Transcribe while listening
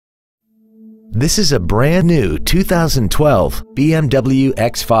This is a brand new 2012 BMW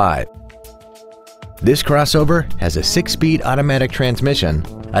X5. This crossover has a 6-speed automatic transmission,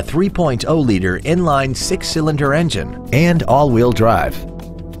 a 3.0-liter inline 6-cylinder engine, and all-wheel drive.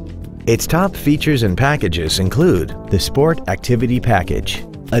 Its top features and packages include the Sport Activity Package,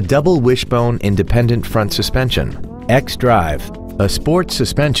 a double wishbone independent front suspension, X-Drive, a sports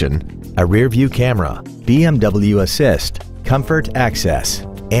suspension, a rear-view camera, BMW Assist, Comfort Access,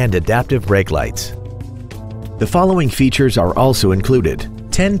 and adaptive brake lights. The following features are also included: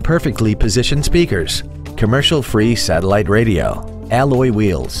 10 perfectly positioned speakers, commercial-free satellite radio, alloy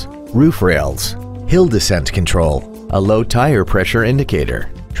wheels, roof rails, hill descent control, a low tire pressure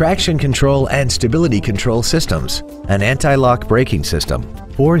indicator, traction control and stability control systems, an anti-lock braking system,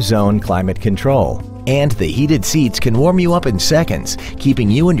 4-zone climate control, and the heated seats can warm you up in seconds,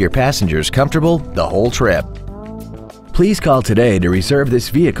 keeping you and your passengers comfortable the whole trip. Please call today to reserve this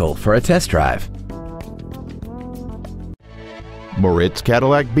vehicle for a test drive. Moritz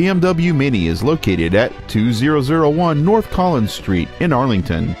Cadillac BMW Mini is located at 2001 North Collins Street in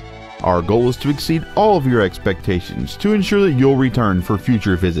Arlington. Our goal is to exceed all of your expectations to ensure that you'll return for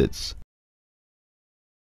future visits.